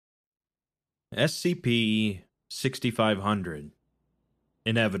SCP-6500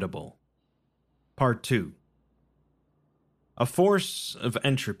 Inevitable Part 2. A force of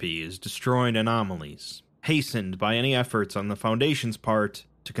entropy is destroying anomalies, hastened by any efforts on the Foundation's part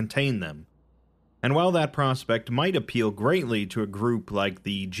to contain them. And while that prospect might appeal greatly to a group like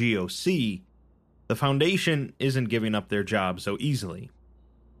the GOC, the Foundation isn't giving up their job so easily.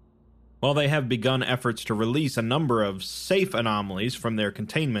 While they have begun efforts to release a number of safe anomalies from their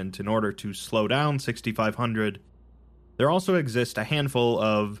containment in order to slow down 6500, there also exist a handful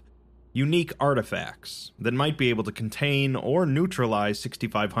of unique artifacts that might be able to contain or neutralize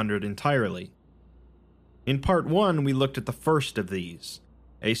 6500 entirely. In Part 1, we looked at the first of these,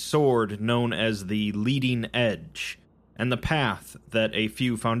 a sword known as the Leading Edge, and the path that a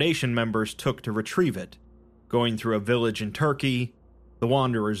few Foundation members took to retrieve it, going through a village in Turkey, the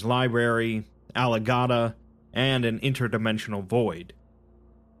Wanderer's Library, Alagata, and an interdimensional void.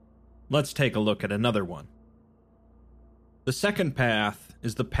 Let's take a look at another one. The second path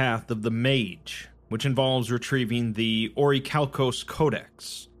is the Path of the Mage, which involves retrieving the Orichalcos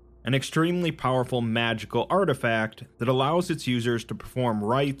Codex, an extremely powerful magical artifact that allows its users to perform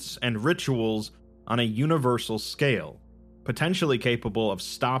rites and rituals on a universal scale, potentially capable of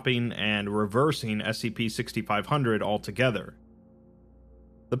stopping and reversing SCP-6500 altogether.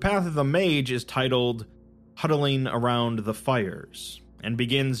 The Path of the Mage is titled Huddling Around the Fires, and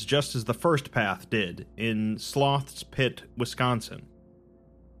begins just as the first path did, in Sloth's Pit, Wisconsin.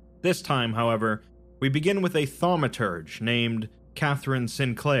 This time, however, we begin with a thaumaturge named Catherine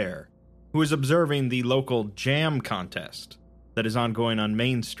Sinclair, who is observing the local jam contest that is ongoing on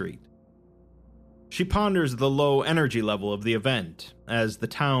Main Street. She ponders the low energy level of the event, as the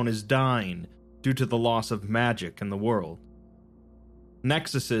town is dying due to the loss of magic in the world.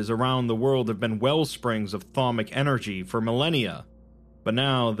 Nexuses around the world have been wellsprings of thaumic energy for millennia, but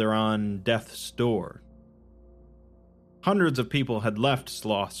now they're on death's door. Hundreds of people had left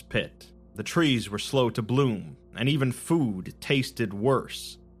Sloth's Pit. The trees were slow to bloom, and even food tasted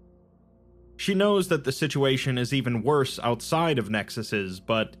worse. She knows that the situation is even worse outside of Nexuses,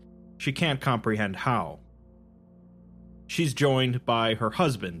 but she can't comprehend how. She's joined by her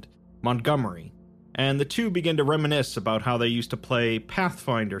husband, Montgomery, and the two begin to reminisce about how they used to play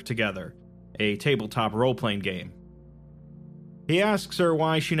Pathfinder together, a tabletop role-playing game. He asks her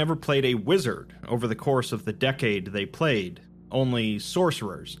why she never played a wizard over the course of the decade they played, only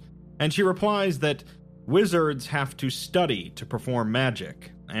sorcerers, and she replies that wizards have to study to perform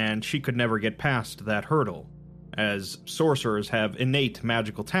magic, and she could never get past that hurdle, as sorcerers have innate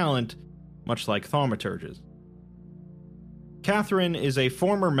magical talent, much like thaumaturges. Catherine is a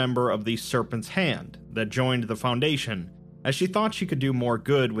former member of the Serpent's Hand that joined the Foundation, as she thought she could do more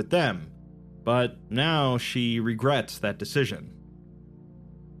good with them, but now she regrets that decision.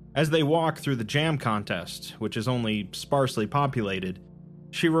 As they walk through the jam contest, which is only sparsely populated,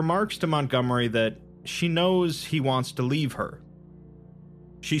 she remarks to Montgomery that she knows he wants to leave her.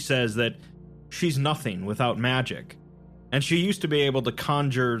 She says that she's nothing without magic, and she used to be able to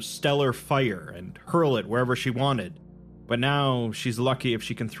conjure stellar fire and hurl it wherever she wanted, but now she's lucky if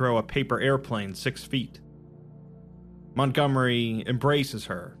she can throw a paper airplane 6 feet. Montgomery embraces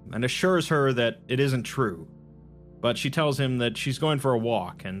her and assures her that it isn't true, but she tells him that she's going for a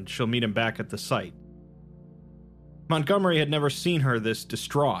walk and she'll meet him back at the site. Montgomery had never seen her this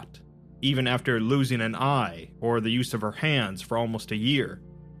distraught, even after losing an eye or the use of her hands for almost a year,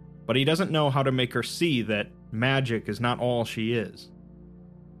 but he doesn't know how to make her see that magic is not all she is.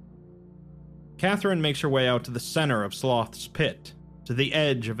 Catherine makes her way out to the center of Sloth's Pit, to the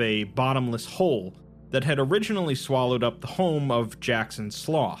edge of a bottomless hole that had originally swallowed up the home of Jackson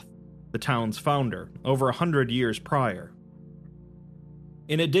Sloth, the town's founder, over 100 years prior.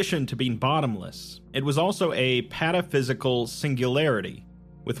 In addition to being bottomless, it was also a pataphysical singularity,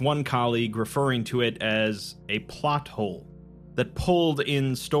 with one colleague referring to it as a plot hole that pulled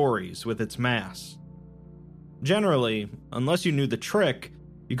in stories with its mass. Generally, unless you knew the trick,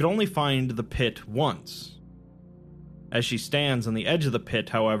 you could only find the pit once. As she stands on the edge of the pit,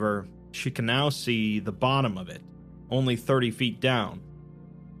 however, she can now see the bottom of it, only 30 feet down.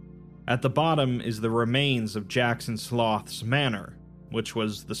 At the bottom is the remains of Jackson Sloth's manor, which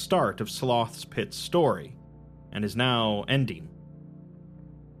was the start of Sloth's Pit's story, and is now ending.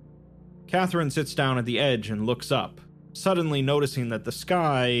 Catherine sits down at the edge and looks up, suddenly noticing that the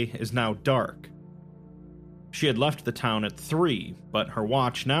sky is now dark. She had left the town at 3, but her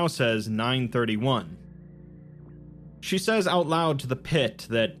watch now says 9:31. She says out loud to the pit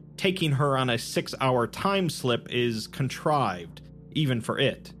that taking her on a 6-hour time slip is contrived, even for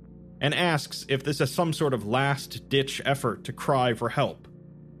it, and asks if this is some sort of last-ditch effort to cry for help.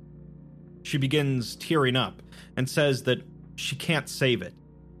 She begins tearing up and says that she can't save it.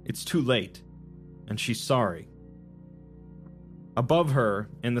 It's too late, and she's sorry. Above her,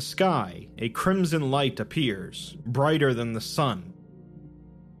 in the sky, a crimson light appears, brighter than the sun.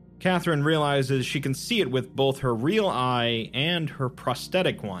 Catherine realizes she can see it with both her real eye and her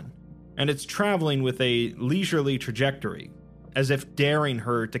prosthetic one, and it's traveling with a leisurely trajectory, as if daring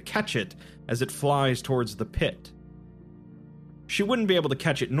her to catch it as it flies towards the pit. She wouldn't be able to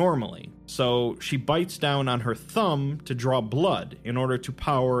catch it normally, so she bites down on her thumb to draw blood in order to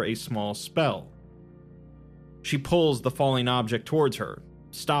power a small spell. She pulls the falling object towards her,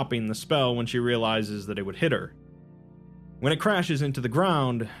 stopping the spell when she realizes that it would hit her. When it crashes into the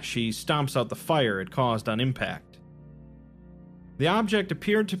ground, she stomps out the fire it caused on impact. The object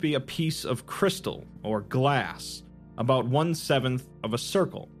appeared to be a piece of crystal, or glass, about 1/7 of a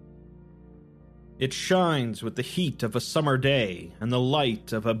circle. It shines with the heat of a summer day and the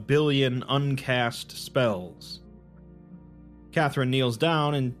light of 1 billion uncast spells. Catherine kneels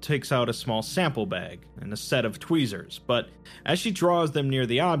down and takes out a small sample bag and a set of tweezers, but as she draws them near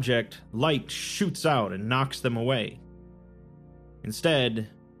the object, light shoots out and knocks them away. Instead,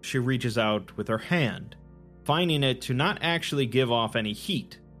 she reaches out with her hand, finding it to not actually give off any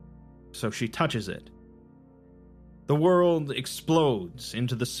heat, so she touches it. The world explodes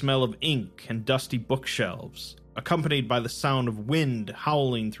into the smell of ink and dusty bookshelves, accompanied by the sound of wind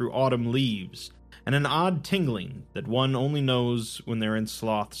howling through autumn leaves, and an odd tingling that one only knows when they're in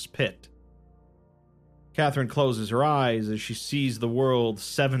Sloth's pit. Catherine closes her eyes as she sees the world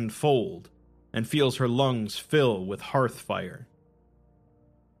sevenfold and feels her lungs fill with hearth fire.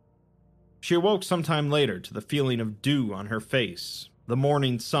 She awoke sometime later to the feeling of dew on her face, the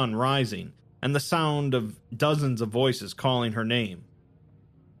morning sun rising, and the sound of dozens of voices calling her name.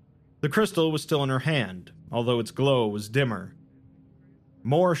 The crystal was still in her hand, although its glow was dimmer.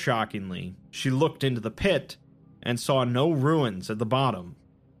 More shockingly, she looked into the pit and saw no ruins at the bottom,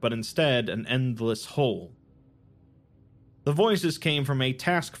 but instead an endless hole. The voices came from a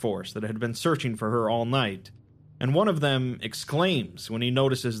task force that had been searching for her all night, and one of them exclaims when he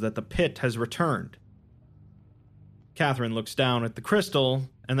notices that the pit has returned. Catherine looks down at the crystal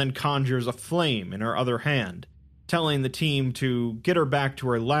and then conjures a flame in her other hand, telling the team to get her back to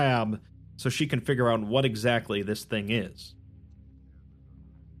her lab so she can figure out what exactly this thing is.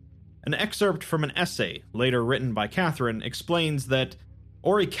 An excerpt from an essay later written by Catherine explains that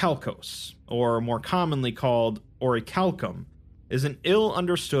orichalcos, or more commonly called orichalcum, is an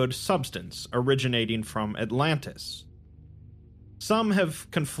ill-understood substance originating from Atlantis. Some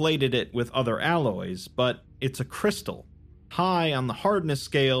have conflated it with other alloys, but it's a crystal, high on the hardness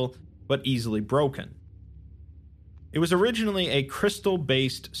scale, but easily broken. It was originally a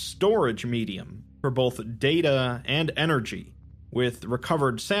crystal-based storage medium for both data and energy, with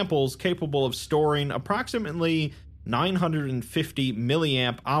recovered samples capable of storing approximately 950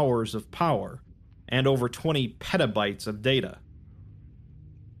 milliamp hours of power and over 20 petabytes of data.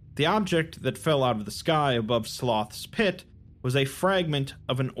 The object that fell out of the sky above Sloth's pit was a fragment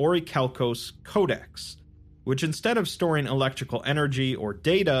of an orichalcos codex, which instead of storing electrical energy or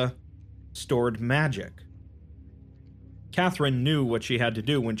data, stored magic. Catherine knew what she had to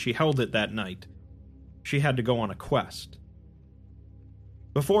do when she held it that night. She had to go on a quest.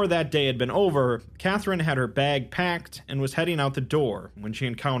 Before that day had been over, Catherine had her bag packed and was heading out the door when she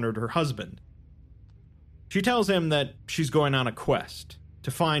encountered her husband. She tells him that she's going on a quest to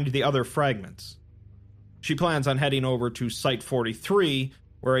find the other fragments. She plans on heading over to Site 43,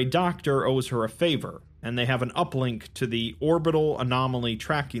 where a doctor owes her a favor, and they have an uplink to the Orbital Anomaly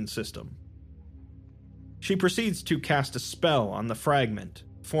Tracking System. She proceeds to cast a spell on the fragment,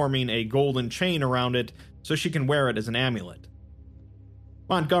 forming a golden chain around it so she can wear it as an amulet.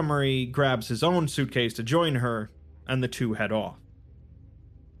 Montgomery grabs his own suitcase to join her, and the two head off.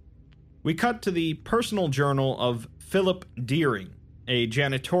 We cut to the personal journal of Philip Deering, a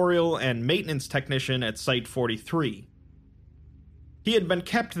janitorial and maintenance technician at Site 43. He had been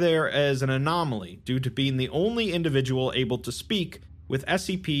kept there as an anomaly due to being the only individual able to speak with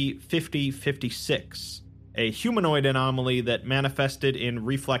SCP-5056, a humanoid anomaly that manifested in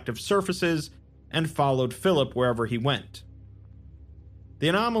reflective surfaces and followed Philip wherever he went. The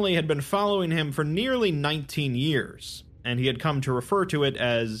anomaly had been following him for nearly 19 years, and he had come to refer to it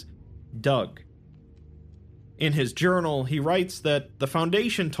as Doug. In his journal, he writes that the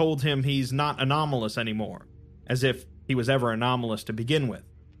Foundation told him he's not anomalous anymore, as if he was ever anomalous to begin with.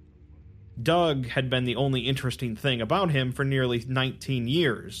 Doug had been the only interesting thing about him for nearly 19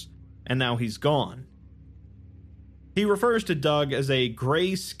 years, and now he's gone. He refers to Doug as a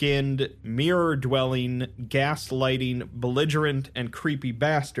gray-skinned, mirror-dwelling, gaslighting, belligerent, and creepy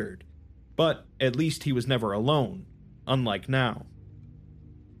bastard But at least he was never alone, unlike now.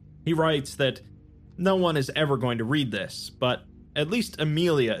 He writes that no one is ever going to read this, but at least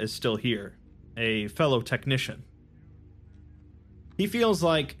Amelia is still here, a fellow technician. He feels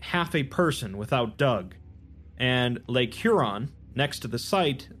like half a person without Doug, and Lake Huron, next to the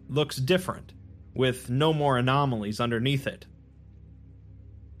site, looks different, with no more anomalies underneath it.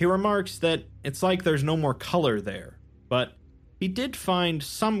 He remarks that it's like there's no more color there, but he did find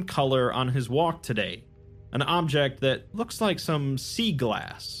some color on his walk today, an object that looks like some sea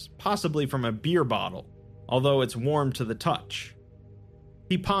glass, possibly from a beer bottle, although it's warm to the touch.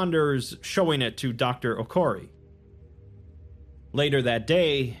 He ponders showing it to Dr. Okori. Later that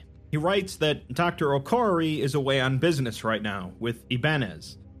day, he writes that Dr. Okori is away on business right now with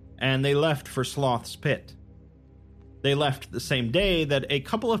Ibanez, and they left for Sloth's Pit. They left the same day that a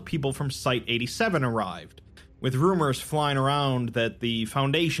couple of people from Site-87 arrived, with rumors flying around that the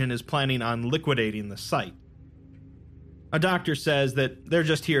Foundation is planning on liquidating the site. A doctor says that they're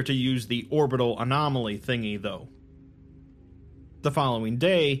just here to use the orbital anomaly thingy, though. The following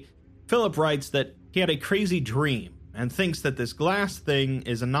day, Philip writes that he had a crazy dream and thinks that this glass thing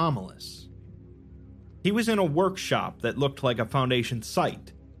is anomalous. He was in a workshop that looked like a Foundation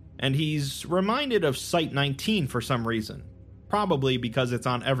site, and he's reminded of Site-19 for some reason, probably because it's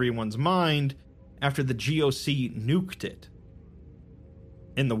on everyone's mind after the GOC nuked it.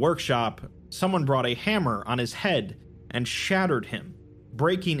 In the workshop, someone brought a hammer on his head and shattered him,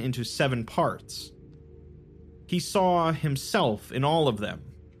 breaking into 7 parts. He saw himself in all of them: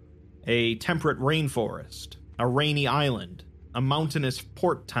 a temperate rainforest, a rainy island, a mountainous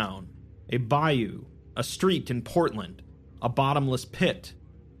port town, a bayou, a street in Portland, a bottomless pit,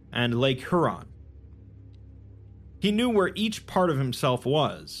 and Lake Huron. He knew where each part of himself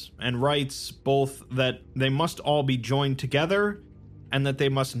was, and writes both that they must all be joined together and that they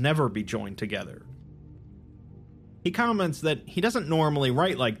must never be joined together. He comments that he doesn't normally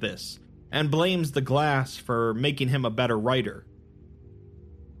write like this, and blames the glass for making him a better writer.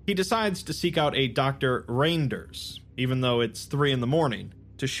 He decides to seek out a Dr. Reinders, even though it's 3 a.m,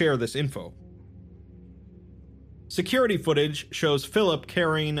 to share this info. Security footage shows Philip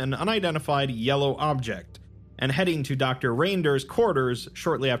carrying an unidentified yellow object and heading to Dr. Reinders' quarters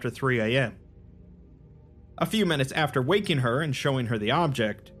shortly after 3 a.m. A few minutes after waking her and showing her the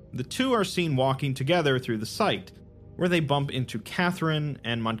object, the two are seen walking together through the site, where they bump into Catherine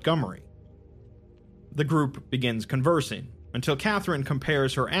and Montgomery. The group begins conversing, until Catherine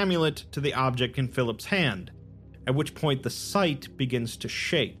compares her amulet to the object in Philip's hand, at which point the site begins to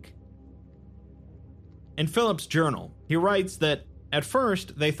shake. In Philip's journal, he writes that at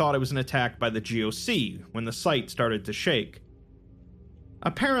first they thought it was an attack by the GOC when the site started to shake.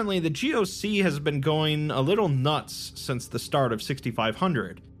 Apparently, the GOC has been going a little nuts since the start of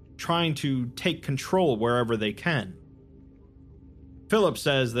 6500, trying to take control wherever they can. Philip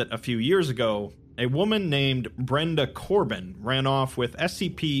says that a few years ago, a woman named Brenda Corbin ran off with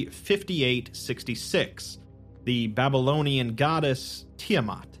SCP-5866, the Babylonian goddess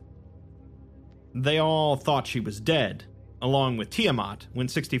Tiamat. They all thought she was dead, along with Tiamat, when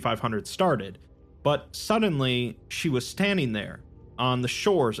 6500 started, but suddenly she was standing there, on the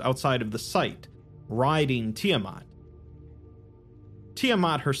shores outside of the site, riding Tiamat.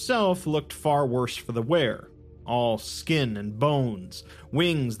 Tiamat herself looked far worse for the wear, all skin and bones,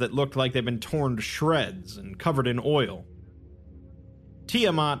 wings that looked like they'd been torn to shreds and covered in oil.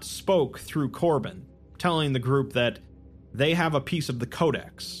 Tiamat spoke through Corbin, telling the group that they have a piece of the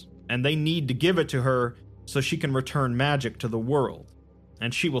Codex, and they need to give it to her so she can return magic to the world,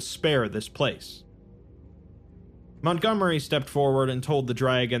 and she will spare this place. Montgomery stepped forward and told the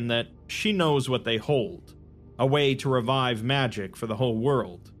dragon that she knows what they hold, a way to revive magic for the whole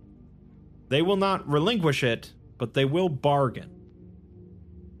world. They will not relinquish it, but they will bargain.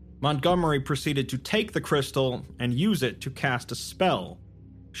 Montgomery proceeded to take the crystal and use it to cast a spell,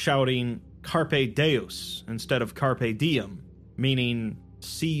 shouting Carpe Deus instead of Carpe Diem, meaning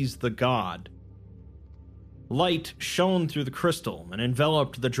seize the god. Light shone through the crystal and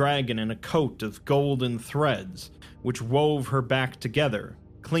enveloped the dragon in a coat of golden threads, which wove her back together,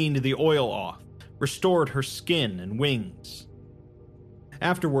 cleaned the oil off, restored her skin and wings.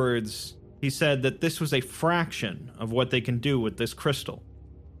 Afterwards, he said that this was a fraction of what they can do with this crystal.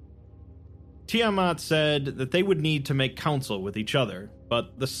 Tiamat said that they would need to make counsel with each other,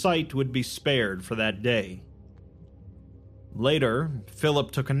 but the site would be spared for that day. Later,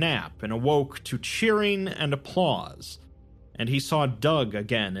 Philip took a nap and awoke to cheering and applause, and he saw Doug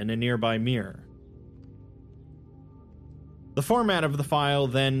again in a nearby mirror. The format of the file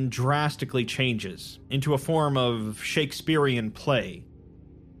then drastically changes into a form of Shakespearean play.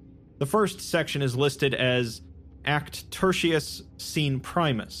 The first section is listed as Act Tertius, Scene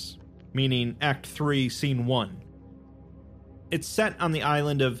Primus, meaning Act 3, Scene 1. It's set on the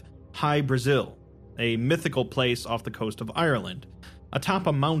island of High Brazil, a mythical place off the coast of Ireland, atop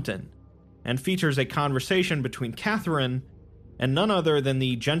a mountain, and features a conversation between Catherine and none other than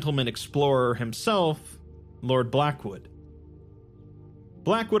the gentleman explorer himself, Lord Blackwood.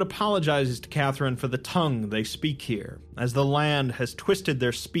 Blackwood apologizes to Catherine for the tongue they speak here, as the land has twisted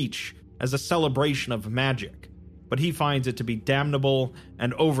their speech as a celebration of magic, but he finds it to be damnable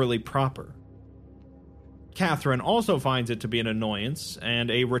and overly proper. Catherine also finds it to be an annoyance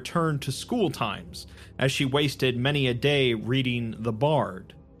and a return to school times, as she wasted many a day reading The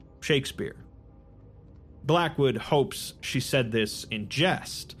Bard, Shakespeare. Blackwood hopes she said this in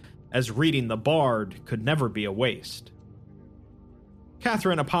jest, as reading The Bard could never be a waste.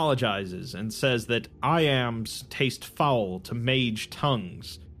 Catherine apologizes and says that iambs taste foul to mage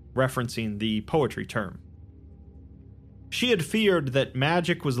tongues, referencing the poetry term. She had feared that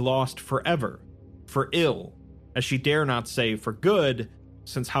magic was lost forever, for ill, as she dare not say for good,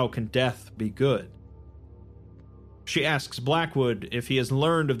 since how can death be good? She asks Blackwood if he has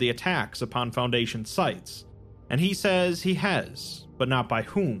learned of the attacks upon Foundation sites, and he says he has, but not by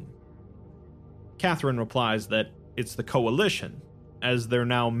whom. Catherine replies that it's the Coalition, as they're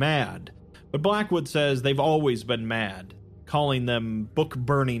now mad, but Blackwood says they've always been mad, calling them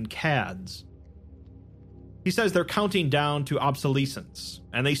book-burning cads. He says they're counting down to obsolescence,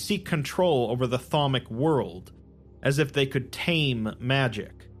 and they seek control over the thaumic world, as if they could tame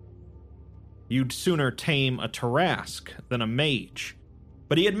magic. You'd sooner tame a Tarrasque than a mage,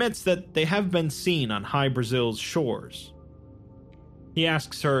 but he admits that they have been seen on High Brazil's shores. He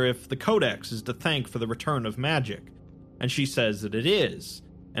asks her if the Codex is to thank for the return of magic, and she says that it is,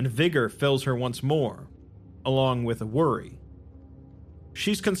 and vigor fills her once more, along with a worry.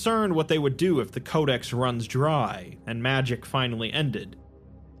 She's concerned what they would do if the Codex runs dry and magic finally ended.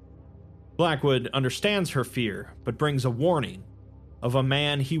 Blackwood understands her fear, but brings a warning of a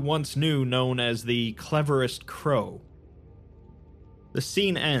man he once knew known as the cleverest crow. The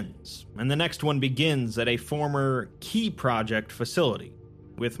scene ends, and the next one begins at a former Key Project facility,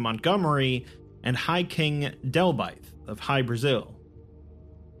 with Montgomery and High King Delbythe of High Brazil.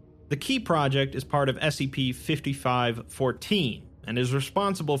 The Key Project is part of SCP-6500, and is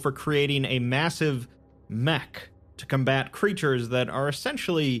responsible for creating a massive mech to combat creatures that are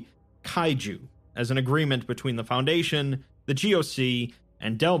essentially kaiju, as an agreement between the Foundation, the GOC,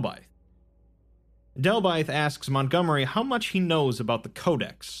 and Delbythe. Delbythe asks Montgomery how much he knows about the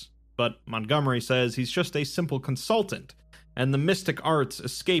Codex, but Montgomery says he's just a simple consultant, and the mystic arts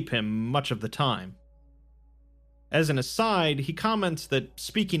escape him much of the time. As an aside, he comments that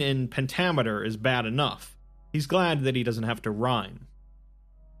speaking in pentameter is bad enough. He's glad that he doesn't have to rhyme.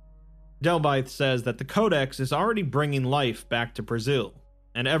 Delbythe says that the Codex is already bringing life back to Brazil,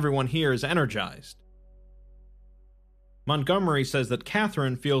 and everyone here is energized. Montgomery says that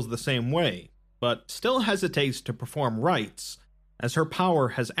Catherine feels the same way, but still hesitates to perform rites, as her power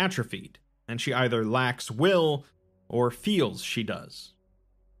has atrophied, and she either lacks will or feels she does.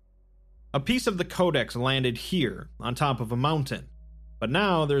 A piece of the Codex landed here, on top of a mountain, but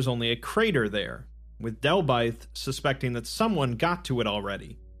now there's only a crater there, with Delbythe suspecting that someone got to it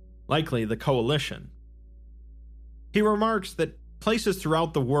already, likely the Coalition. He remarks that places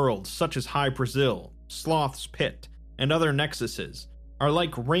throughout the world, such as High Brazil, Sloth's Pit, and other nexuses, are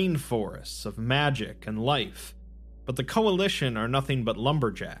like rainforests of magic and life, but the Coalition are nothing but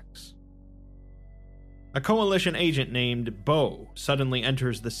lumberjacks. A Coalition agent named Bo suddenly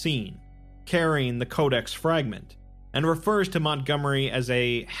enters the scene, carrying the Codex fragment, and refers to Montgomery as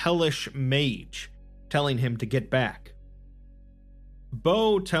a hellish mage, telling him to get back.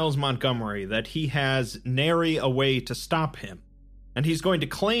 Bo tells Montgomery that he has nary a way to stop him, and he's going to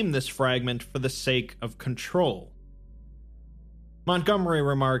claim this fragment for the sake of control. Montgomery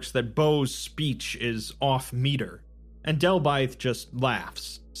remarks that Bo's speech is off-meter, and Delbythe just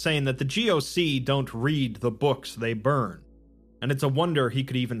laughs, saying that the GOC don't read the books they burn, and it's a wonder he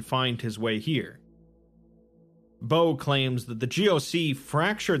could even find his way here. Bo claims that the GOC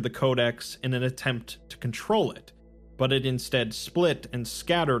fractured the Codex in an attempt to control it, but it instead split and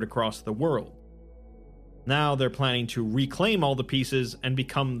scattered across the world. Now they're planning to reclaim all the pieces and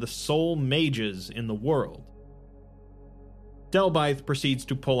become the sole mages in the world. Delbythe proceeds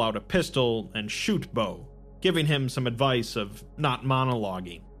to pull out a pistol and shoot Bo, giving him some advice of not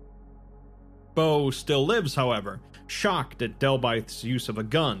monologuing. Bo still lives, however, shocked at Delbythe's use of a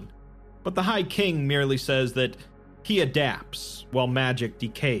gun, but the High King merely says that he adapts while magic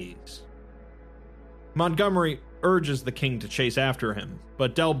decays. Montgomery urges the king to chase after him,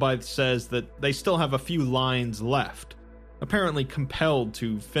 but Delbite says that they still have a few lines left, apparently compelled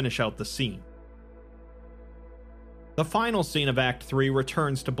to finish out the scene. The final scene of Act 3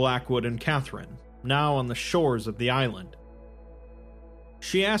 returns to Blackwood and Catherine, now on the shores of the island.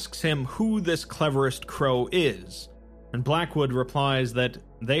 She asks him who this cleverest crow is, and Blackwood replies that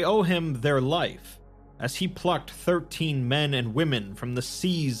they owe him their life, as he plucked 13 men and women from the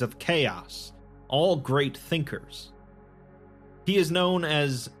seas of chaos, all great thinkers. He is known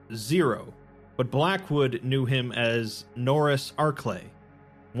as Zero, but Blackwood knew him as Norris Arclay,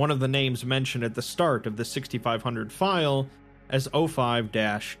 one of the names mentioned at the start of the 6500 file as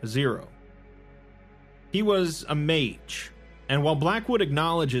 05-0. He was a mage, and while Blackwood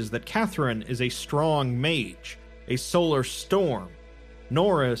acknowledges that Catherine is a strong mage, a solar storm,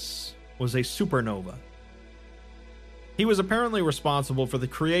 Norris was a supernova. He was apparently responsible for the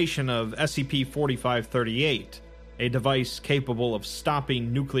creation of SCP-4538, a device capable of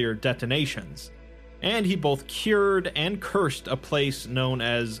stopping nuclear detonations, and he both cured and cursed a place known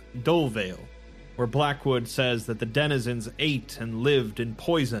as Dolevale, where Blackwood says that the denizens ate and lived in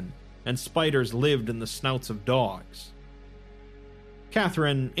poison, and spiders lived in the snouts of dogs.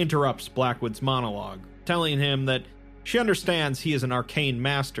 Catherine interrupts Blackwood's monologue, telling him that she understands he is an arcane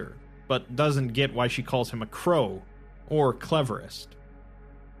master, but doesn't get why she calls him a crow, or cleverest.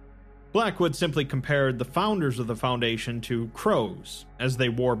 Blackwood simply compared the founders of the Foundation to crows, as they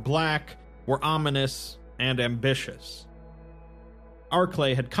wore black, were ominous, and ambitious.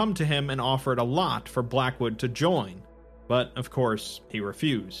 Arclay had come to him and offered a lot for Blackwood to join, but of course he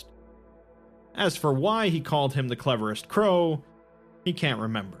refused. As for why he called him the cleverest crow, he can't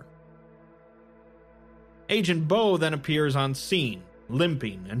remember. Agent Bo then appears on scene,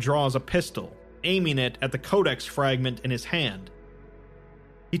 limping, and draws a pistol, aiming it at the codex fragment in his hand.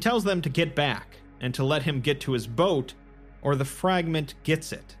 He tells them to get back, and to let him get to his boat, or the fragment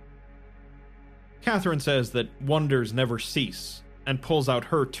gets it. Catherine says that wonders never cease, and pulls out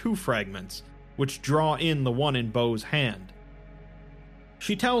her 2 fragments, which draw in the one in Bo's hand.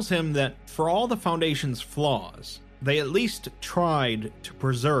 She tells him that for all the Foundation's flaws, they at least tried to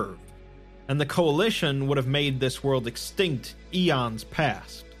preserve, and the Coalition would have made this world extinct eons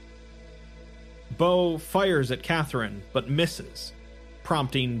past. Bo fires at Catherine, but misses,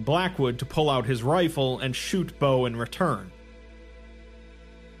 prompting Blackwood to pull out his rifle and shoot Bo in return.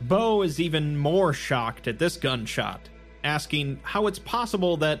 Bo is even more shocked at this gunshot, asking how it's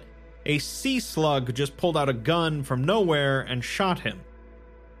possible that a sea slug just pulled out a gun from nowhere and shot him.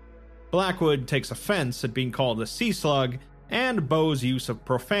 Blackwood takes offense at being called a sea slug and Bo's use of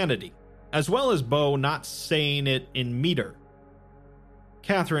profanity, as well as Bo not saying it in meter.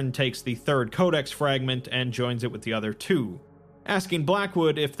 Catherine takes the 3rd codex fragment and joins it with the other 2, asking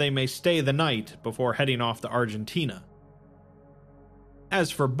Blackwood if they may stay the night before heading off to Argentina. As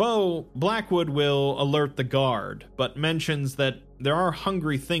for Bo, Blackwood will alert the guard, but mentions that there are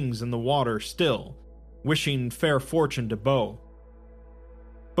hungry things in the water still, wishing fair fortune to Bo.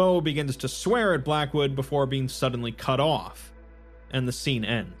 Bo begins to swear at Blackwood before being suddenly cut off, and the scene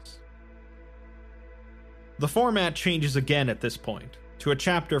ends. The format changes again at this point, to a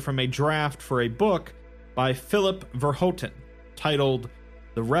chapter from a draft for a book by Philip Verhoeven, titled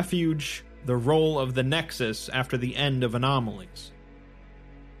The Refuge, the Role of the Nexus After the End of Anomalies.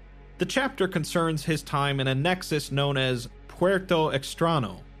 The chapter concerns his time in a nexus known as Puerto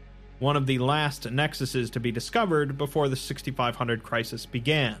Extraño, one of the last nexuses to be discovered before the 6500 crisis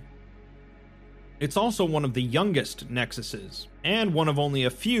began. It's also one of the youngest nexuses, and one of only a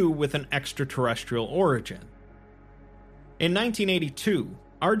few with an extraterrestrial origin. In 1982,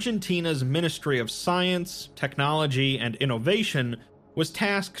 Argentina's Ministry of Science, Technology, and Innovation was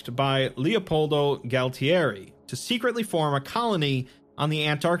tasked by Leopoldo Galtieri to secretly form a colony on the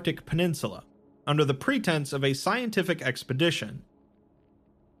Antarctic Peninsula, under the pretense of a scientific expedition.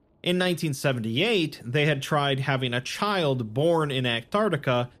 In 1978, they had tried having a child born in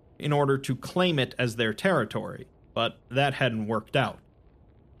Antarctica in order to claim it as their territory, but that hadn't worked out.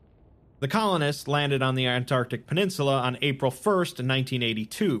 The colonists landed on the Antarctic Peninsula on April 1st,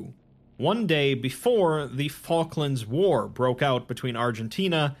 1982, one day before the Falklands War broke out between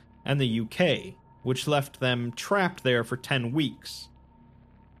Argentina and the UK, which left them trapped there for 10 weeks.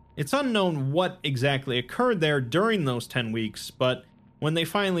 It's unknown what exactly occurred there during those 10 weeks, but when they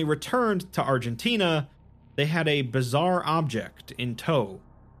finally returned to Argentina, they had a bizarre object in tow.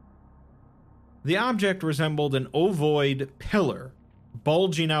 The object resembled an ovoid pillar,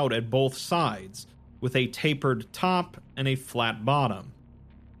 bulging out at both sides, with a tapered top and a flat bottom.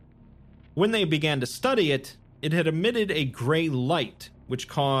 When they began to study it, it had emitted a gray light, which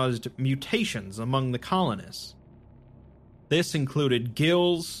caused mutations among the colonists. This included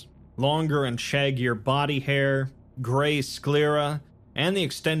gills, longer and shaggier body hair, gray sclera, and the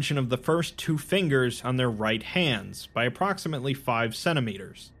extension of the first 2 fingers on their right hands by approximately 5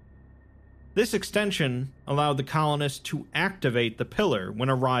 centimeters. This extension allowed the colonists to activate the pillar when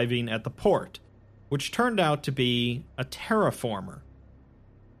arriving at the port, which turned out to be a terraformer.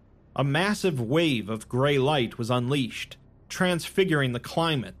 A massive wave of gray light was unleashed, transfiguring the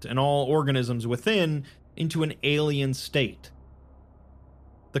climate and all organisms within into an alien state.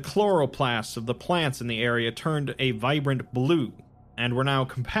 The chloroplasts of the plants in the area turned a vibrant blue, and were now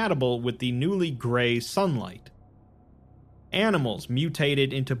compatible with the newly gray sunlight. Animals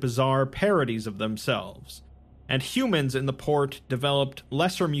mutated into bizarre parodies of themselves, and humans in the port developed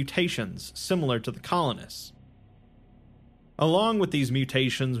lesser mutations similar to the colonists. Along with these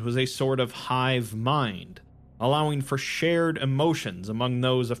mutations was a sort of hive mind, allowing for shared emotions among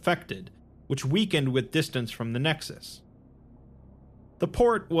those affected, which weakened with distance from the Nexus. The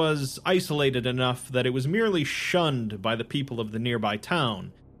port was isolated enough that it was merely shunned by the people of the nearby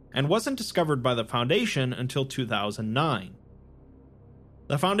town, and wasn't discovered by the Foundation until 2009.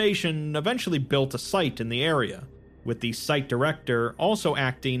 The Foundation eventually built a site in the area, with the site director also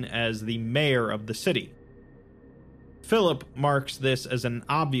acting as the mayor of the city. Philip marks this as an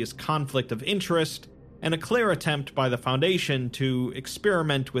obvious conflict of interest, and a clear attempt by the Foundation to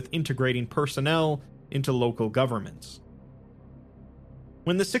experiment with integrating personnel into local governments.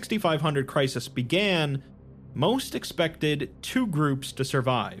 When the 6500 crisis began, most expected 2 groups to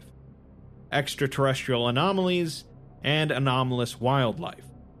survive: extraterrestrial anomalies and anomalous wildlife.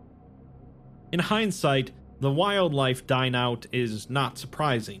 In hindsight, the wildlife dying out is not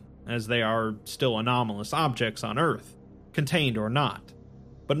surprising, as they are still anomalous objects on Earth, contained or not.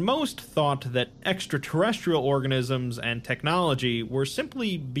 But most thought that extraterrestrial organisms and technology were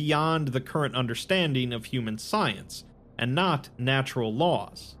simply beyond the current understanding of human science, and not natural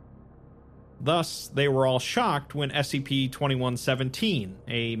laws. Thus, they were all shocked when SCP-2117,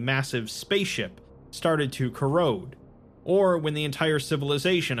 a massive spaceship, started to corrode, or when the entire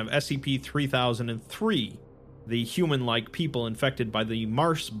civilization of SCP-3003, the human-like people infected by the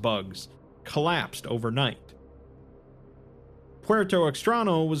Mars bugs, collapsed overnight. Puerto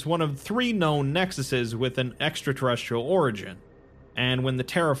Extrano was one of 3 known nexuses with an extraterrestrial origin, and when the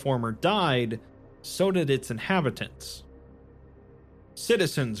terraformer died, so did its inhabitants.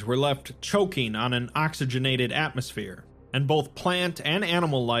 Citizens were left choking on an oxygenated atmosphere, and both plant and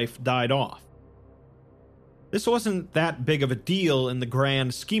animal life died off. This wasn't that big of a deal in the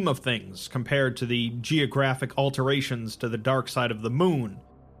grand scheme of things compared to the geographic alterations to the dark side of the moon,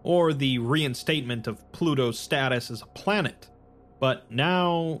 or the reinstatement of Pluto's status as a planet. But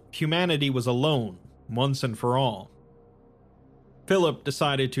now, humanity was alone, once and for all. Philip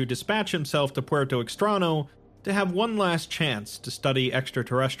decided to dispatch himself to Puerto Extrano to have one last chance to study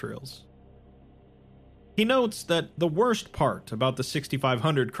extraterrestrials. He notes that the worst part about the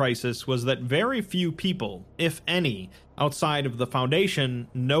 6500 crisis was that very few people, if any, outside of the Foundation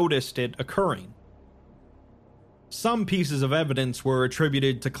noticed it occurring. Some pieces of evidence were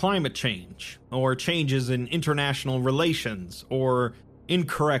attributed to climate change, or changes in international relations, or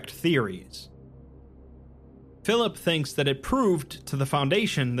incorrect theories. Philip thinks that it proved to the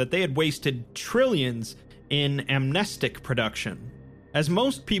Foundation that they had wasted trillions in amnestic production, as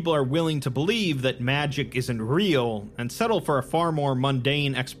most people are willing to believe that magic isn't real and settle for a far more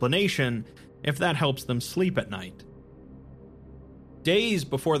mundane explanation if that helps them sleep at night. Days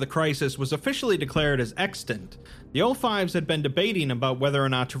before the crisis was officially declared as extant, the O5s had been debating about whether or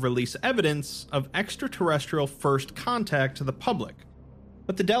not to release evidence of extraterrestrial first contact to the public,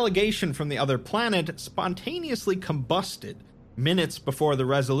 but the delegation from the other planet spontaneously combusted minutes before the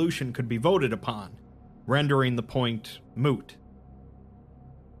resolution could be voted upon, rendering the point moot.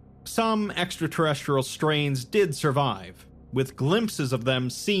 Some extraterrestrial strains did survive, with glimpses of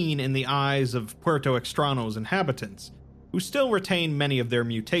them seen in the eyes of Puerto Extrano's inhabitants, who still retain many of their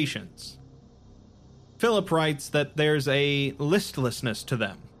mutations. Philip writes that there's a listlessness to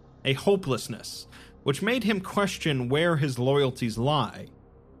them, a hopelessness, which made him question where his loyalties lie.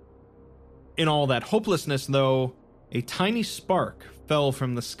 In all that hopelessness, though, a tiny spark fell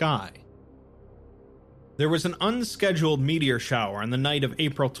from the sky. There was an unscheduled meteor shower on the night of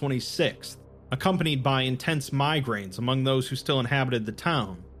April 26th, accompanied by intense migraines among those who still inhabited the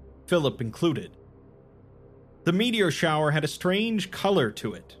town, Philip included. The meteor shower had a strange color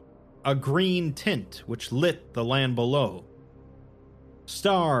to it, a green tint which lit the land below.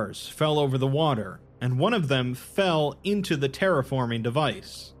 Stars fell over the water, and one of them fell into the terraforming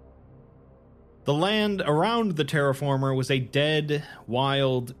device. The land around the terraformer was a dead,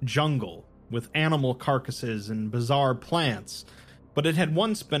 wild jungle, with animal carcasses and bizarre plants, but it had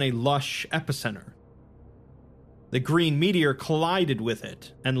once been a lush epicenter. The green meteor collided with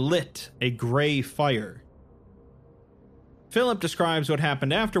it and lit a gray fire. Philip describes what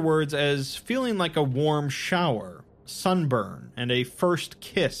happened afterwards as feeling like a warm shower, sunburn, and a first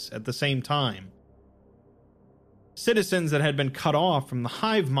kiss at the same time. Citizens that had been cut off from the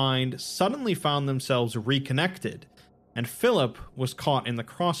hive mind suddenly found themselves reconnected, and Philip was caught in the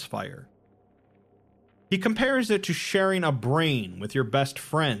crossfire. He compares it to sharing a brain with your best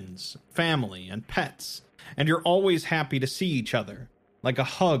friends, family, and pets, and you're always happy to see each other, like a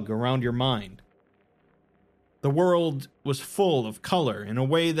hug around your mind. The world was full of color in a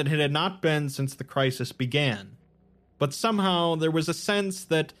way that it had not been since the crisis began, but somehow there was a sense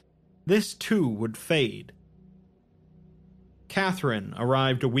that this too would fade. Catherine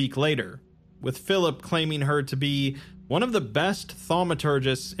arrived a week later, with Philip claiming her to be one of the best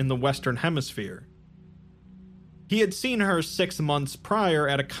thaumaturgists in the Western Hemisphere. He had seen her 6 months prior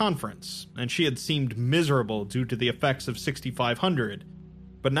at a conference, and she had seemed miserable due to the effects of 6500,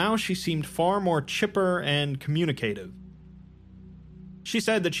 but now she seemed far more chipper and communicative. She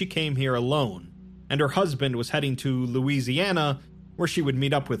said that she came here alone, and her husband was heading to Louisiana, where she would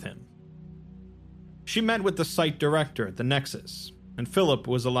meet up with him. She met with the site director at the Nexus, and Philip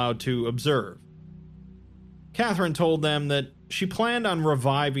was allowed to observe. Catherine told them that she planned on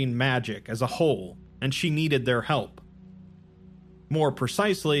reviving magic as a whole, and she needed their help. More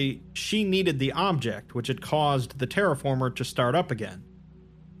precisely, she needed the object which had caused the terraformer to start up again.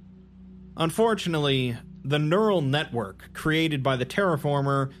 Unfortunately, the neural network created by the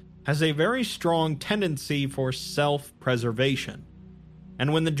terraformer has a very strong tendency for self-preservation,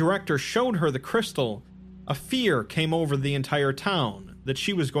 and when the director showed her the crystal, a fear came over the entire town that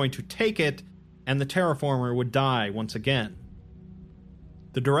she was going to take it and the terraformer would die once again.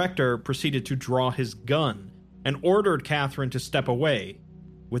 The director proceeded to draw his gun and ordered Catherine to step away,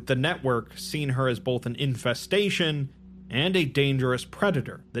 with the network seeing her as both an infestation and a dangerous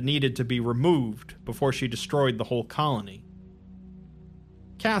predator that needed to be removed before she destroyed the whole colony.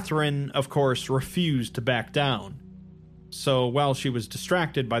 Catherine, of course, refused to back down, so while she was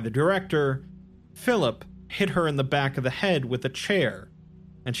distracted by the director, Philip hit her in the back of the head with a chair,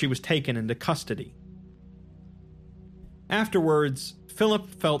 and she was taken into custody. Afterwards, Philip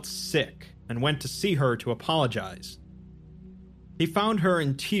felt sick and went to see her to apologize. He found her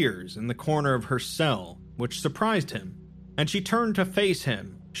in tears in the corner of her cell, which surprised him, and she turned to face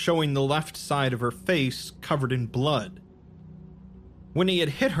him, showing the left side of her face covered in blood. When he had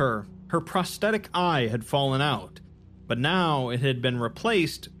hit her, her prosthetic eye had fallen out, but now it had been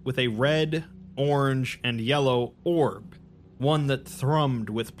replaced with a red, orange, and yellow orb, one that thrummed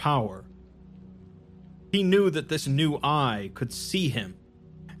with power. He knew that this new eye could see him,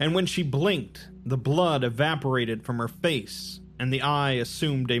 and when she blinked, the blood evaporated from her face, and the eye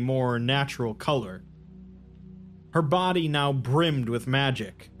assumed a more natural color. Her body now brimmed with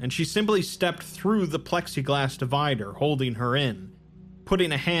magic, and she simply stepped through the plexiglass divider holding her in,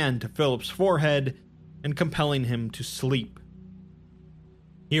 putting a hand to Philip's forehead and compelling him to sleep.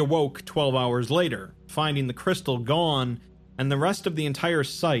 He awoke 12 hours later, finding the crystal gone and the rest of the entire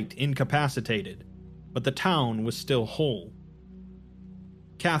site incapacitated, but the town was still whole.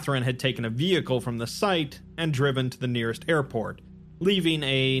 Catherine had taken a vehicle from the site and driven to the nearest airport, leaving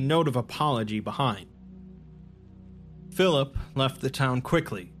a note of apology behind. Philip left the town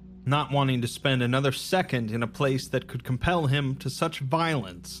quickly, not wanting to spend another second in a place that could compel him to such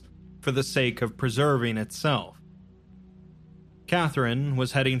violence for the sake of preserving itself. Catherine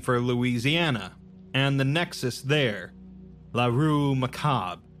was heading for Louisiana, and the Nexus there, La Rue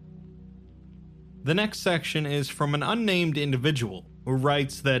Macabre. The next section is from an unnamed individual who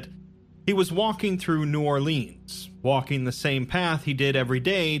writes that he was walking through New Orleans, walking the same path he did every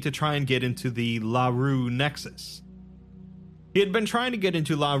day to try and get into the La Rue Nexus. He had been trying to get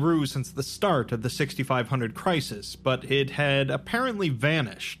into La Rue since the start of the 6500 crisis, but it had apparently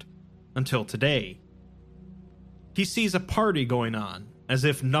vanished until today. He sees a party going on, as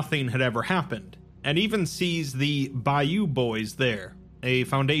if nothing had ever happened, and even sees the Bayou Boys there, a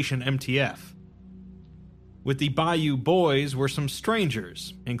Foundation MTF. With the Bayou Boys were some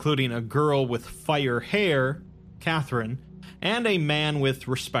strangers, including a girl with fire hair, Catherine, and a man with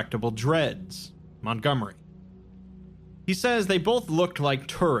respectable dreads, Montgomery. He says they both looked like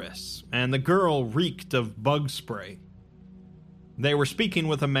tourists, and the girl reeked of bug spray. They were speaking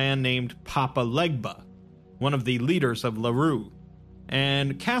with a man named Papa Legba, one of the leaders of La Rue,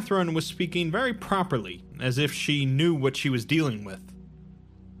 and Catherine was speaking very properly, as if she knew what she was dealing with.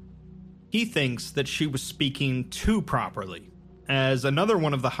 He thinks that she was speaking too properly, as another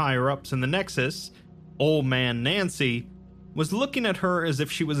one of the higher-ups in the Nexus, Old Man Nancy, was looking at her as if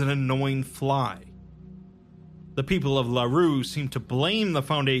she was an annoying fly. The people of LaRue seemed to blame the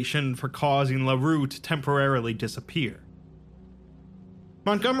Foundation for causing LaRue to temporarily disappear.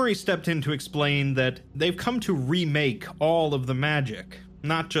 Montgomery stepped in to explain that they've come to remake all of the magic,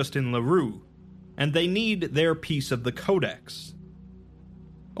 not just in LaRue, and they need their piece of the Codex.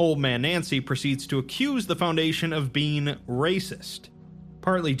 Old Man Nancy proceeds to accuse the Foundation of being racist,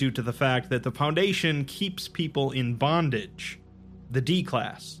 partly due to the fact that the Foundation keeps people in bondage, the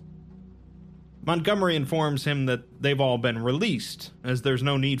D-Class. Montgomery informs him that they've all been released, as there's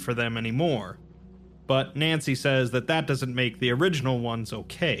no need for them anymore, but Nancy says that that doesn't make the original ones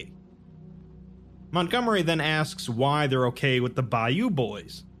okay. Montgomery then asks why they're okay with the Bayou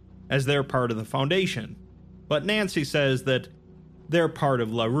Boys, as they're part of the Foundation, but Nancy says that they're part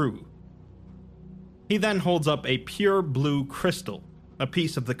of LaRue. He then holds up a pure blue crystal, a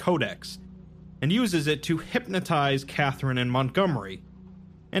piece of the Codex, and uses it to hypnotize Catherine and Montgomery,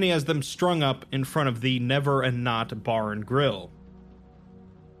 and he has them strung up in front of the Never and Not Bar and Grill.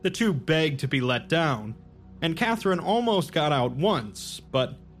 The two beg to be let down, and Catherine almost got out once,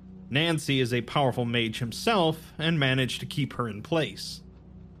 but Nancy is a powerful mage himself and managed to keep her in place.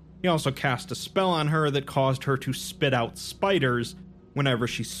 He also cast a spell on her that caused her to spit out spiders whenever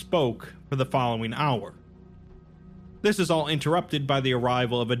she spoke for the following hour. This is all interrupted by the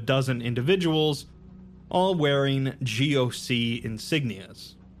arrival of a dozen individuals, all wearing GOC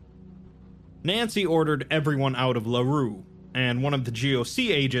insignias. Nancy ordered everyone out of LaRue, and one of the GOC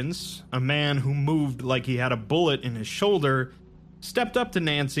agents, a man who moved like he had a bullet in his shoulder, stepped up to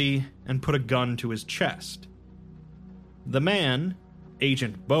Nancy and put a gun to his chest. The man,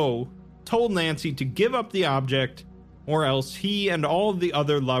 Agent Bo, told Nancy to give up the object, or else he and all of the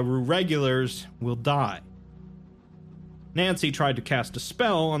other LaRue regulars will die. Nancy tried to cast a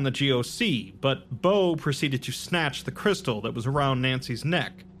spell on the GOC, but Bo proceeded to snatch the crystal that was around Nancy's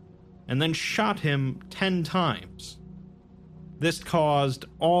neck, and then shot him 10 times. This caused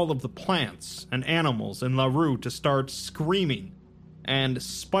all of the plants and animals in LaRue to start screaming, and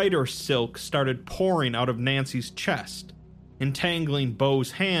spider silk started pouring out of Nancy's chest, entangling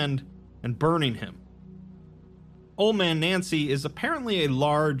Bo's hand and burning him. Old Man Nancy is apparently a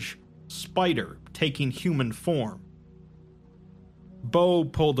large spider taking human form. Bo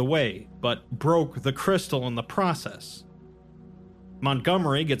pulled away, but broke the crystal in the process.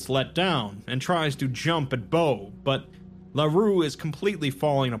 Montgomery gets let down and tries to jump at Bo, but LaRue is completely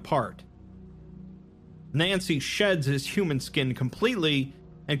falling apart. Nancy sheds his human skin completely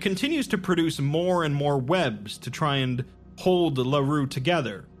and continues to produce more and more webs to try and hold LaRue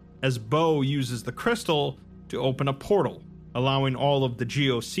together, as Bo uses the crystal to open a portal, allowing all of the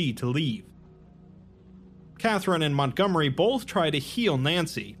GOC to leave. Catherine and Montgomery both try to heal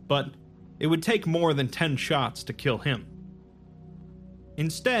Nancy, but it would take more than 10 shots to kill him.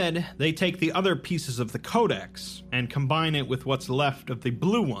 Instead, they take the other pieces of the Codex and combine it with what's left of the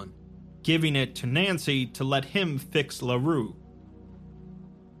blue one, giving it to Nancy to let him fix LaRue.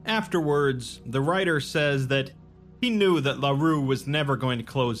 Afterwards, the writer says that he knew that LaRue was never going to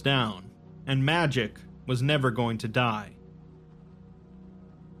close down, and magic was never going to die.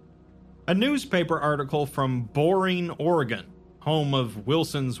 A newspaper article from Boring, Oregon, home of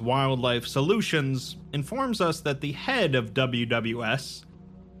Wilson's Wildlife Solutions, informs us that the head of WWS,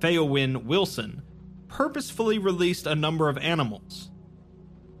 Theowyn Wilson, purposefully released a number of animals.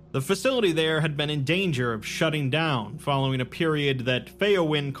 The facility there had been in danger of shutting down following a period that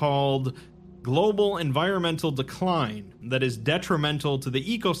Theowyn called global environmental decline that is detrimental to the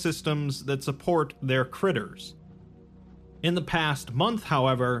ecosystems that support their critters. In the past month,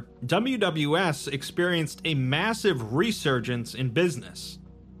 however, WWS experienced a massive resurgence in business,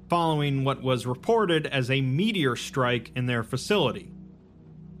 following what was reported as a meteor strike in their facility.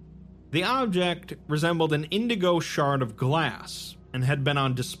 The object resembled an indigo shard of glass and had been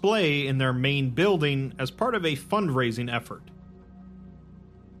on display in their main building as part of a fundraising effort.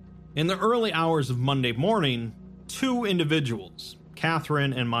 In the early hours of Monday morning, two individuals,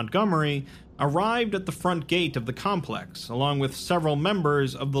 Catherine and Montgomery, arrived at the front gate of the complex, along with several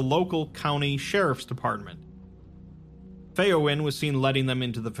members of the local county sheriff's department. Theowyn was seen letting them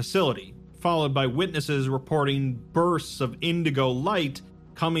into the facility, followed by witnesses reporting bursts of indigo light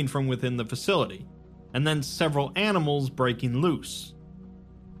coming from within the facility, and then several animals breaking loose.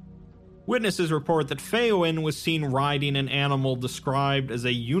 Witnesses report that Theowyn was seen riding an animal described as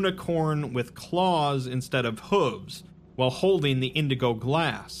a unicorn with claws instead of hooves, while holding the indigo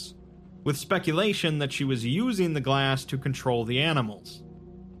glass, with speculation that she was using the glass to control the animals.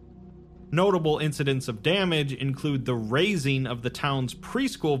 Notable incidents of damage include the razing of the town's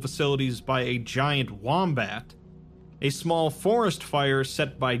preschool facilities by a giant wombat, a small forest fire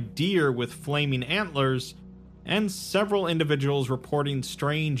set by deer with flaming antlers, and several individuals reporting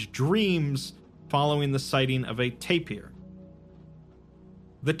strange dreams following the sighting of a tapir.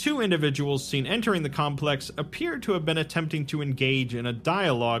 The two individuals seen entering the complex appear to have been attempting to engage in a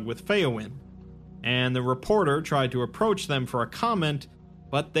dialogue with Feowin, and the reporter tried to approach them for a comment,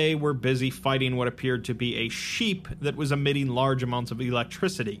 but they were busy fighting what appeared to be a sheep that was emitting large amounts of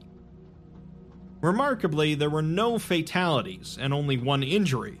electricity. Remarkably, there were no fatalities and only one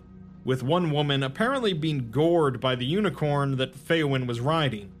injury, with one woman apparently being gored by the unicorn that Feowin was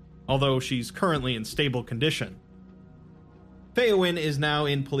riding, although she's currently in stable condition. Feowin is now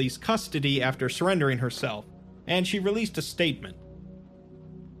in police custody after surrendering herself, and she released a statement.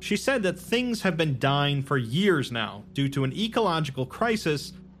 She said that things have been dying for years now due to an ecological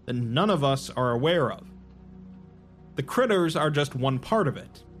crisis that none of us are aware of. The critters are just one part of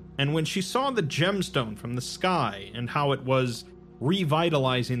it, and when she saw the gemstone from the sky and how it was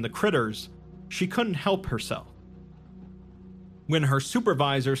revitalizing the critters, she couldn't help herself. When her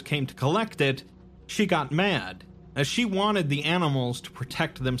supervisors came to collect it, she got mad, as she wanted the animals to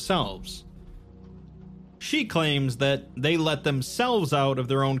protect themselves. She claims that they let themselves out of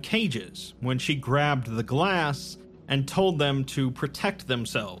their own cages when she grabbed the glass and told them to protect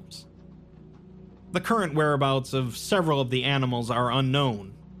themselves. The current whereabouts of several of the animals are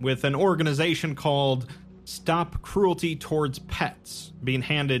unknown, with an organization called Stop Cruelty Towards Pets being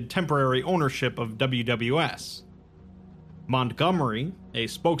handed temporary ownership of WWS. Montgomery, a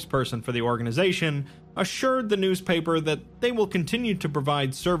spokesperson for the organization, assured the newspaper that they will continue to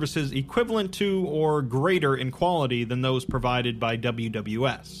provide services equivalent to or greater in quality than those provided by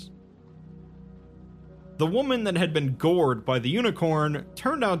WWS. The woman that had been gored by the unicorn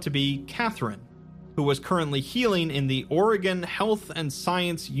turned out to be Catherine, who was currently healing in the Oregon Health and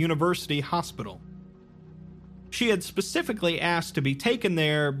Science University Hospital. She had specifically asked to be taken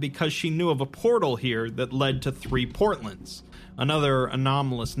there because she knew of a portal here that led to 3 Portlands, another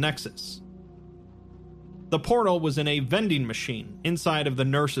anomalous nexus. The portal was in a vending machine inside of the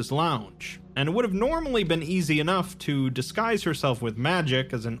nurse's lounge, and it would have normally been easy enough to disguise herself with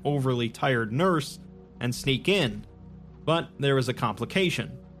magic as an overly tired nurse and sneak in, but there was a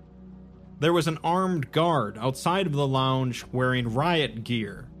complication. There was an armed guard outside of the lounge wearing riot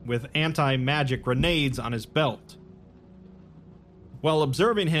gear with anti-magic grenades on his belt. While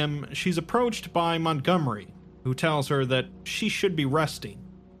observing him, she's approached by Montgomery, who tells her that she should be resting.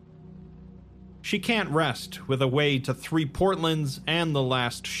 She can't rest with a way to 3 Portlands and the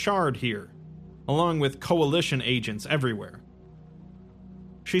last shard here, along with coalition agents everywhere.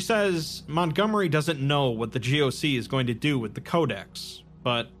 She says Montgomery doesn't know what the GOC is going to do with the Codex,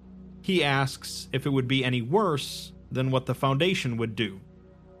 but he asks if it would be any worse than what the Foundation would do,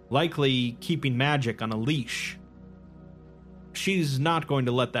 likely keeping magic on a leash. She's not going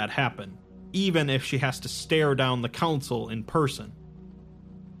to let that happen, even if she has to stare down the Council in person.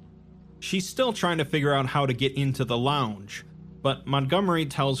 She's still trying to figure out how to get into the lounge, but Montgomery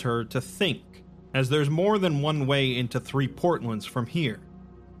tells her to think, as there's more than one way into 3 Portlands from here.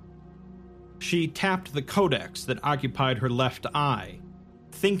 She tapped the codex that occupied her left eye,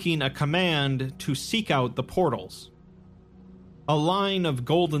 thinking a command to seek out the portals. A line of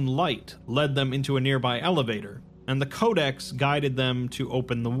golden light led them into a nearby elevator, and the codex guided them to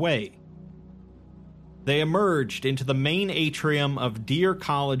open the way. They emerged into the main atrium of Deer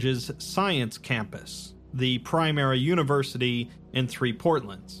College's science campus, the primary university in 3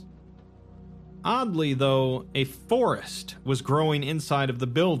 Portlands. Oddly, though, a forest was growing inside of the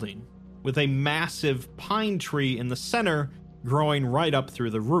building, with a massive pine tree in the center growing right up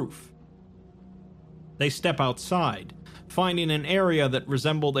through the roof. They step outside, finding an area that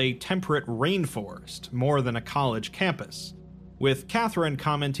resembled a temperate rainforest more than a college campus, with Catherine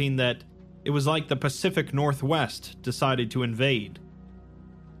commenting that it was like the Pacific Northwest decided to invade.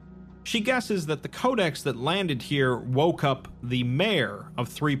 She guesses that the codex that landed here woke up the mayor of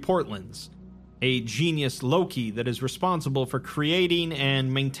 3 Portlands, a genius Loki that is responsible for creating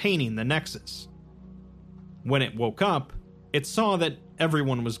and maintaining the Nexus. When it woke up, it saw that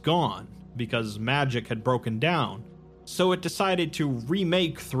everyone was gone because magic had broken down, so it decided to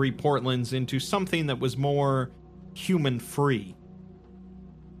remake 3 Portlands into something that was more human-free.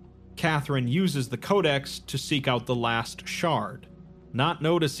 Catherine uses the codex to seek out the last shard, not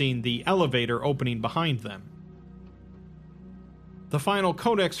noticing the elevator opening behind them. The final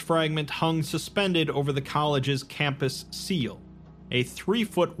codex fragment hung suspended over the college's campus seal, a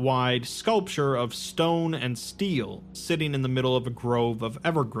 3-foot-wide sculpture of stone and steel sitting in the middle of a grove of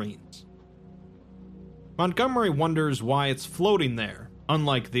evergreens. Montgomery wonders why it's floating there,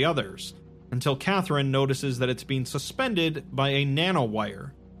 unlike the others, until Catherine notices that it's being suspended by a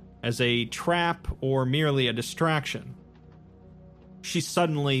nanowire, as a trap or merely a distraction. She's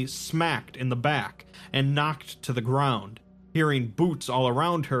suddenly smacked in the back and knocked to the ground, hearing boots all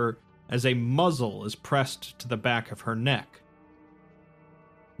around her as a muzzle is pressed to the back of her neck.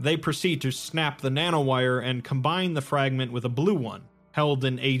 They proceed to snap the nanowire and combine the fragment with a blue one, held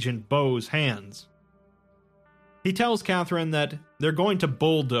in Agent Bo's hands. He tells Catherine that they're going to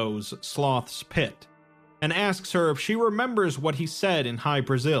bulldoze Sloth's pit, and asks her if she remembers what he said in High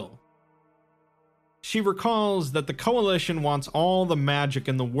Brazil. She recalls that the Coalition wants all the magic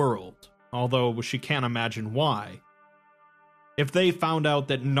in the world, although she can't imagine why. If they found out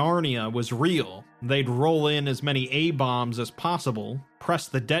that Narnia was real, they'd roll in as many A-bombs as possible, press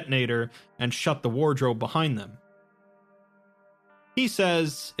the detonator, and shut the wardrobe behind them. He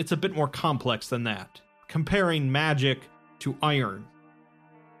says it's a bit more complex than that, comparing magic to iron.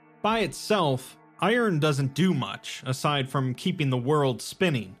 By itself, iron doesn't do much, aside from keeping the world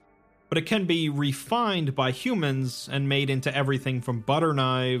spinning, but it can be refined by humans and made into everything from butter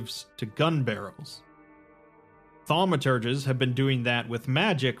knives to gun barrels. Thaumaturges have been doing that with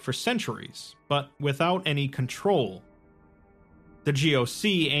magic for centuries, but without any control. The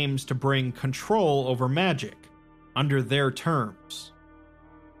GOC aims to bring control over magic, under their terms.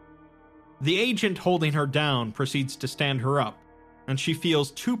 The agent holding her down proceeds to stand her up, and she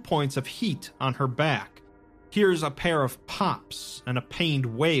feels 2 points of heat on her back, hears a pair of pops and a pained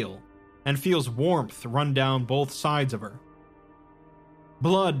wail, and feels warmth run down both sides of her.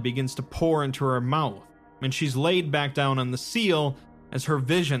 Blood begins to pour into her mouth, and she's laid back down on the seal as her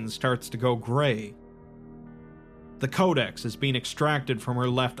vision starts to go gray. The codex is being extracted from her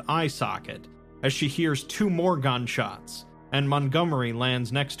left eye socket as she hears 2 more gunshots, and Montgomery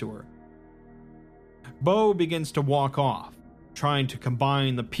lands next to her. Bo begins to walk off, trying to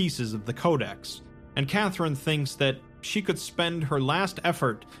combine the pieces of the codex, and Catherine thinks that she could spend her last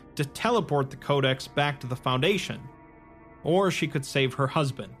effort to teleport the codex back to the Foundation, or she could save her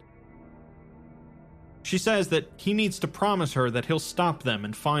husband. She says that he needs to promise her that he'll stop them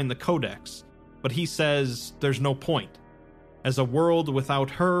and find the codex, but he says there's no point, as a world without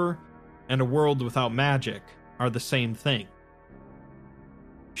her and a world without magic are the same thing.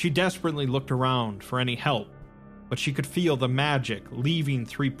 She desperately looked around for any help, but she could feel the magic leaving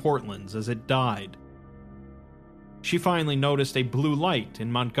 3 Portlands as it died. She finally noticed a blue light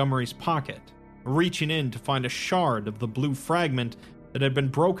in Montgomery's pocket, reaching in to find a shard of the blue fragment that had been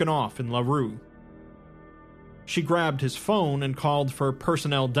broken off in LaRue. She grabbed his phone and called for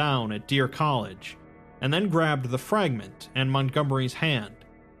personnel down at Deer College, and then grabbed the fragment and Montgomery's hand.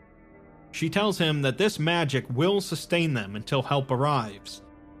 She tells him that this magic will sustain them until help arrives,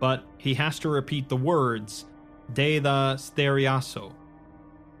 but he has to repeat the words, Deda Steriaso.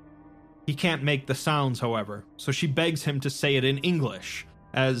 He can't make the sounds, however, so she begs him to say it in English,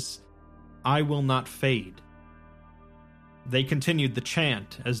 as, I will not fade. They continued the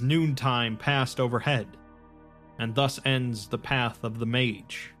chant as noontime passed overhead, and thus ends the path of the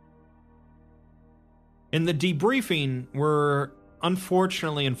mage. In the debriefing, we're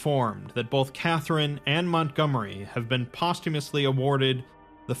unfortunately informed that both Catherine and Montgomery have been posthumously awarded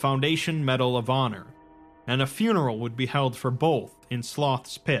the Foundation Medal of Honor, and a funeral would be held for both in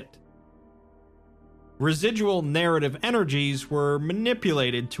Sloth's Pit. Residual narrative energies were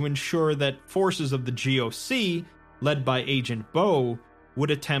manipulated to ensure that forces of the GOC, led by Agent Bo,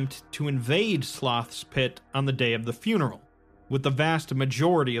 would attempt to invade Sloth's Pit on the day of the funeral, with the vast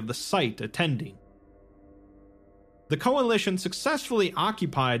majority of the site attending. The Coalition successfully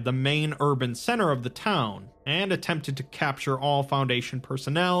occupied the main urban center of the town and attempted to capture all Foundation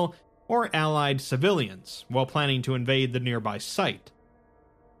personnel or allied civilians while planning to invade the nearby site.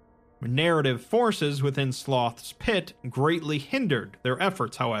 Narrative forces within Sloth's Pit greatly hindered their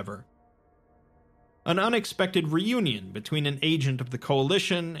efforts, however. An unexpected reunion between an agent of the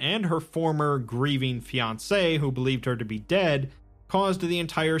Coalition and her former grieving fiancé who believed her to be dead caused the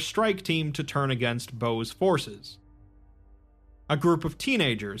entire strike team to turn against Bo's forces. A group of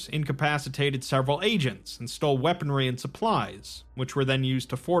teenagers incapacitated several agents and stole weaponry and supplies, which were then used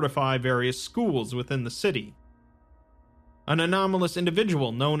to fortify various schools within the city. An anomalous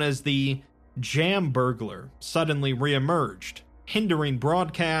individual known as the Jam Burglar suddenly re-emerged, hindering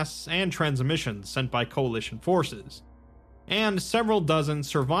broadcasts and transmissions sent by Coalition forces, and several dozen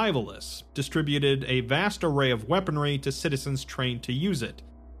survivalists distributed a vast array of weaponry to citizens trained to use it,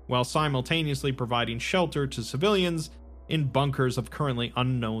 while simultaneously providing shelter to civilians in bunkers of currently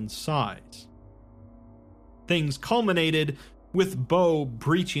unknown size. Things culminated with Bo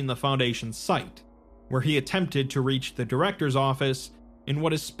breaching the Foundation's site, where he attempted to reach the director's office in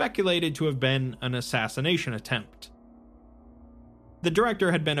what is speculated to have been an assassination attempt. The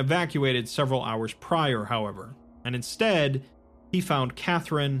director had been evacuated several hours prior, however, and instead, he found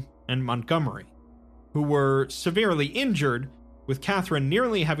Catherine and Montgomery, who were severely injured, with Catherine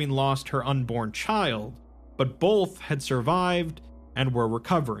nearly having lost her unborn child, but both had survived and were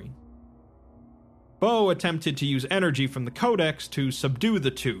recovering. Bo attempted to use energy from the Codex to subdue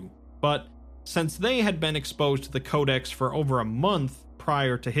the two, but since they had been exposed to the Codex for over a month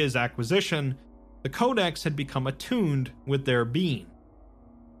prior to his acquisition, the Codex had become attuned with their being.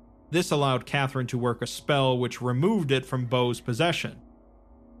 This allowed Catherine to work a spell which removed it from Bo's possession.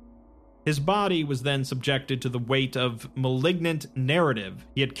 His body was then subjected to the weight of malignant narrative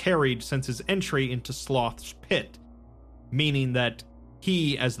he had carried since his entry into Sloth's pit, meaning that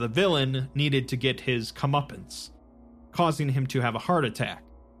he, as the villain, needed to get his comeuppance, causing him to have a heart attack.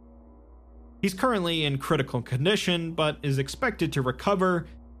 He's currently in critical condition, but is expected to recover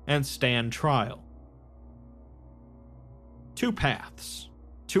and stand trial. 2 paths,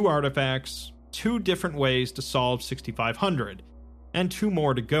 2 artifacts, 2 different ways to solve 6500, and 2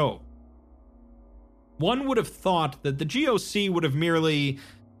 more to go. One would have thought that the GOC would have merely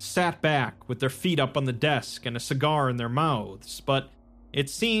sat back with their feet up on the desk and a cigar in their mouths, but it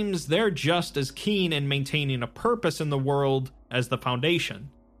seems they're just as keen in maintaining a purpose in the world as the Foundation,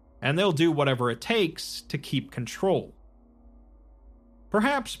 and they'll do whatever it takes to keep control.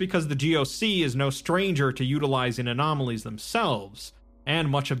 Perhaps because the GOC is no stranger to utilizing anomalies themselves, and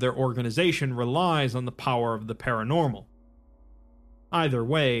much of their organization relies on the power of the paranormal. Either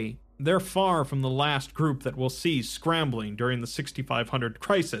way, they're far from the last group that we'll see scrambling during the 6500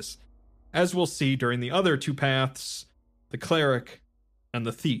 crisis, as we'll see during the other 2 paths, the cleric and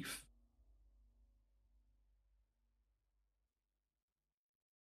the thief.